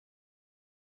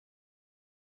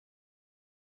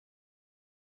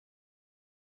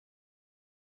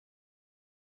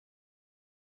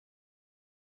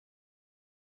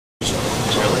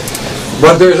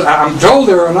But I'm told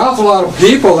there are an awful lot of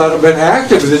people that have been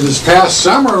active this past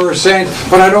summer who are saying,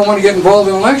 but I don't want to get involved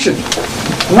in elections.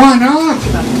 Why not?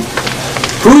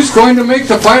 Who's going to make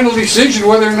the final decision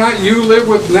whether or not you live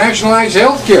with nationalized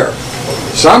health care?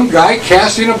 Some guy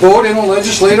casting a vote in a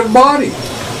legislative body.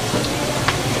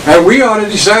 And we ought to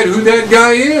decide who that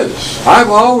guy is.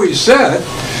 I've always said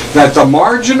that the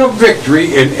margin of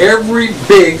victory in every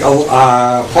big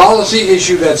policy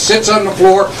issue that sits on the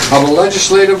floor of a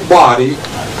legislative body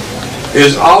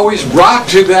is always brought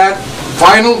to that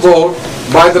final vote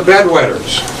by the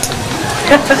bedwetters.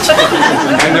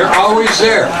 And they're always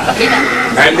there.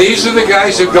 And these are the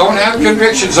guys who don't have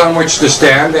convictions on which to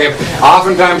stand. They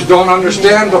oftentimes don't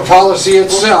understand the policy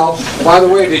itself. By the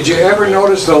way, did you ever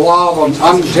notice the law of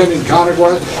unintended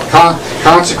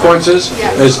consequences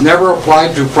is never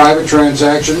applied to private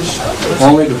transactions,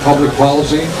 only to public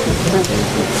policy?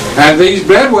 And these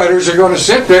bedwetters are going to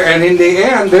sit there, and in the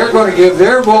end, they're going to give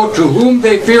their vote to whom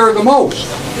they fear the most.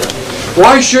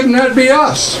 Why shouldn't that be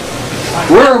us?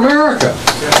 We're America.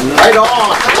 Right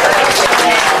on.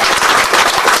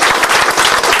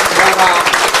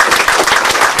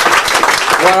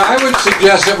 What I would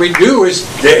suggest that we do is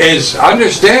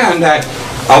understand that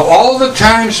of all the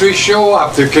times we show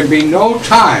up, there can be no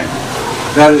time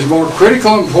that is more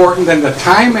critical and important than the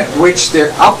time at which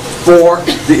they're up for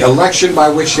the election by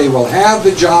which they will have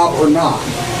the job or not.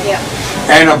 Yeah.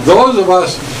 And of those of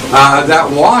us that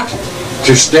want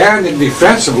to stand in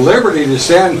defense of liberty, to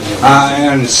stand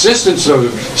in assistance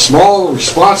of small,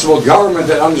 responsible government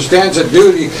that understands its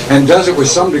duty and does it with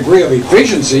some degree of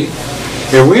efficiency,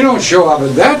 if we don't show up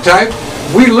at that time,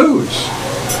 we lose,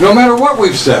 no matter what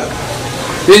we've said.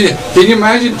 Can you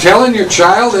imagine telling your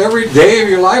child every day of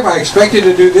your life, I expect you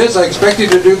to do this, I expect you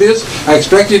to do this, I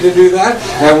expect you to do that,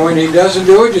 and when he doesn't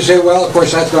do it, you say, well, of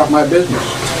course, that's not my business.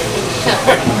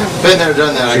 Been there,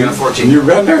 done that. I got 14. You've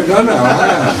been there, done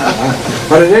that.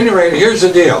 But at any rate, here's the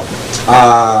deal.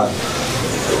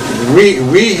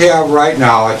 We have right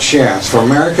now a chance for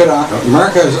America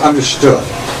has understood.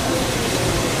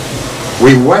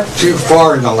 We went too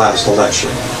far in the last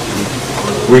election.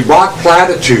 We bought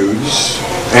platitudes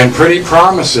and pretty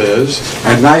promises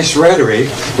and nice rhetoric.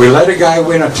 We let a guy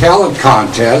win a talent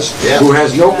contest who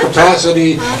has no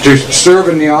capacity to serve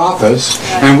in the office,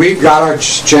 and we've got our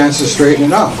chance to straighten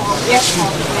it up.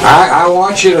 I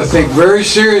want you to think very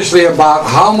seriously about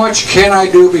how much can I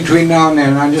do between now and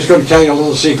then. I'm just going to tell you a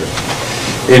little secret.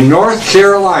 In North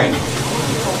Carolina,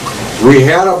 we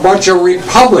had a bunch of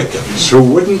Republicans who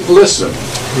wouldn't listen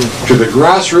to the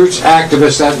grassroots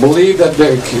activists that believe that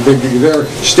their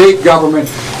state government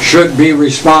should be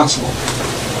responsible.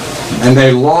 And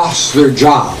they lost their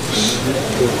jobs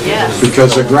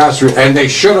because the grassroots, and they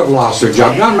should have lost their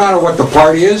job. Doesn't matter what the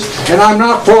party is, and I'm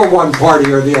not for one party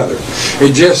or the other.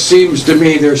 It just seems to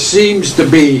me there seems to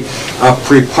be a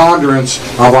preponderance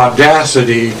of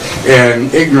audacity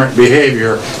and ignorant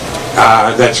behavior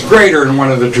that's greater in one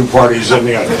of the two parties than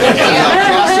the other.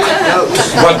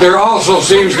 But there also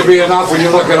seems to be enough when you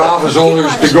look at office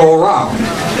holders to go around.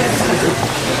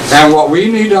 And what we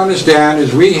need to understand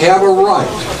is we have a right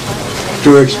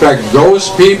to expect those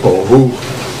people who,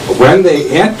 when they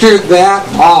enter that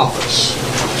office,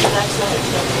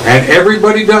 and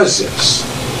everybody does this,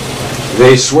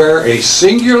 they swear a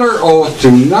singular oath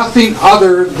to nothing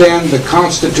other than the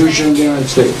Constitution of the United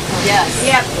States.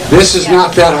 This is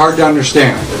not that hard to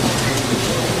understand.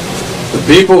 The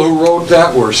people who wrote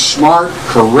that were smart,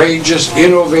 courageous,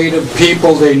 innovative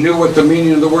people. They knew what the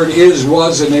meaning of the word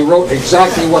was, and they wrote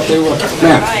exactly what they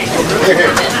meant.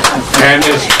 And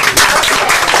it's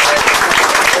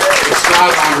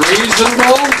not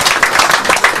unreasonable.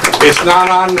 It's not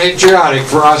unpatriotic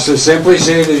for us to simply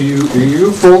say to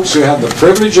you folks who have the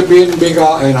privilege of being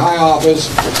in high office,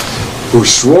 who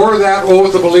swore that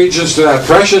oath of allegiance to that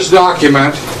precious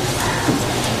document,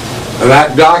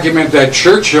 that document that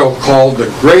Churchill called the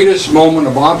greatest moment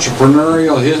of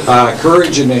entrepreneurial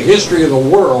courage in the history of the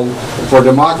world for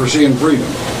democracy and freedom.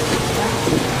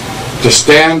 To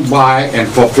stand by and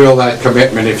fulfill that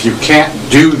commitment. If you can't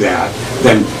do that,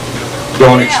 then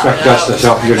don't expect us to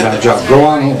help you in that job. Go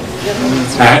on home.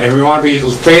 And if you want to be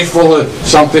faithful to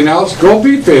something else, go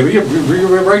be faithful. You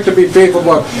have a right to be faithful.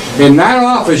 But in that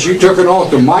office, you took an oath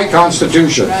to my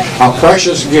Constitution, a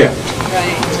precious gift.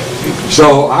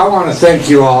 So I want to thank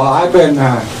you all. I've been,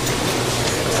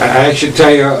 I should tell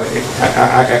you,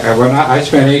 when I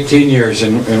spent 18 years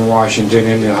in Washington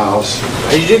in the House.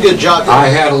 You did a good job. I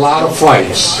had a lot of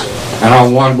fights, and I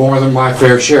won more than my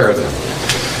fair share of them.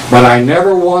 But I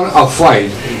never won a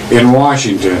fight in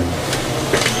Washington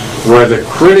where the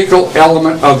critical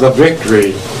element of the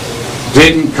victory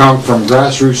didn't come from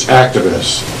grassroots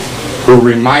activists who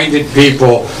reminded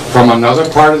people from another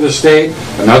part of the state,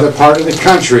 another part of the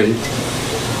country,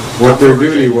 what their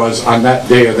duty was on that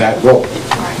day of that vote.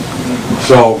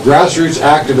 So grassroots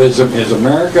activism is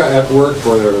America at work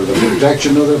for the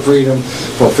protection of their freedom,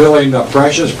 fulfilling the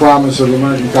precious promise of the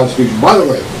American Constitution. By the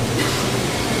way,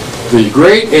 the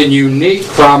great and unique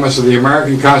promise of the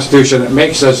American Constitution that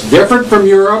makes us different from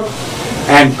Europe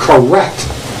and correct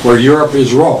where Europe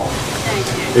is wrong.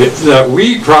 It's that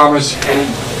we promise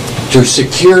to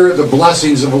secure the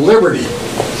blessings of liberty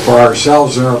for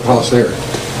ourselves and our posterity.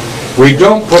 We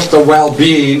don't put the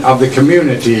well-being of the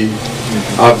community,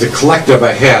 of the collective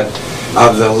ahead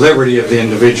of the liberty of the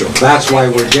individual. That's why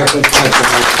we're different. That's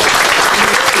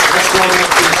why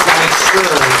these guys serve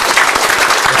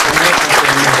the commitment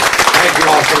they make. Thank you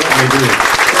all for letting me do it.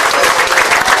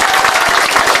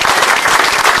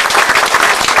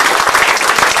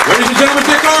 Ladies and gentlemen,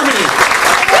 Dick Armey.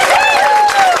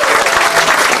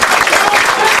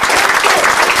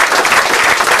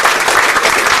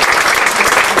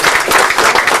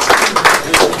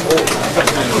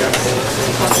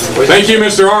 Thank you,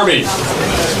 Mr. Armey.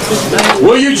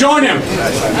 Will you join him?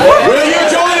 Will you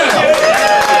join him?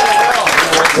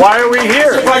 Why are we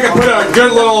here? If I could put a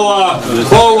good little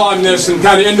bow on this and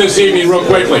kind of end this evening real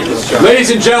quickly. Ladies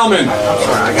and gentlemen,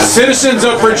 citizens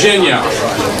of Virginia,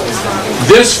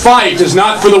 this fight is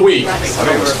not for the weak.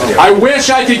 I wish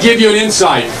I could give you an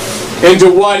insight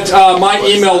into what my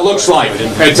email looks like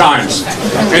at times,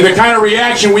 and the kind of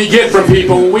reaction we get from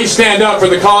people when we stand up for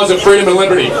the cause of freedom and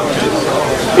liberty.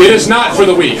 It is not for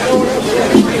the weak.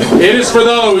 It is for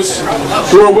those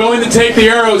who are willing to take the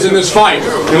arrows in this fight.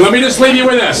 And let me just leave you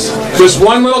with this. Just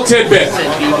one little tidbit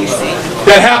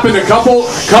that happened a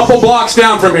couple blocks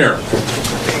down from here.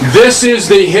 This is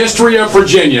the history of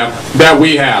Virginia that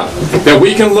we have. That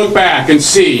we can look back and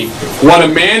see what a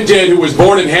man did who was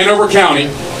born in Hanover County,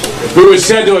 who is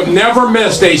said to have never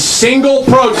missed a single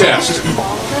protest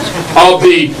of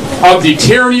the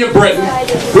tyranny of Britain,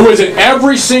 who was at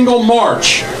every single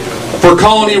march for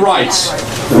colony rights,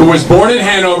 who was born in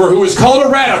Hanover, who was called a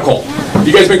radical.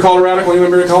 You guys been called a radical?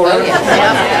 Anyone been called a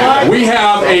radical? We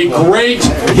have a great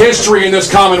history in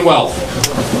this Commonwealth.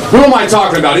 Who am I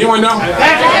talking about? Anyone know?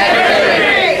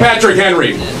 Patrick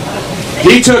Henry.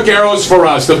 He took arrows for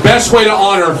us. The best way to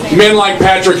honor men like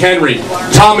Patrick Henry,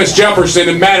 Thomas Jefferson,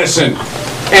 and Madison,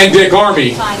 and Dick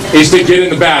Armey is to get in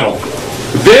the battle.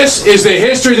 This is the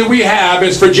history that we have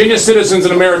as Virginia citizens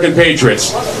and American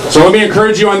patriots. So let me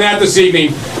encourage you on that this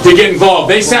evening to get involved.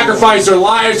 They sacrificed their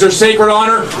lives, their sacred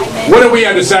honor. What do we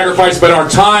have to sacrifice but our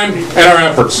time and our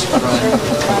efforts?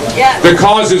 The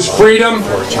cause is freedom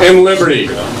and liberty.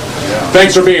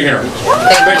 Thanks for being here.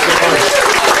 Thanks for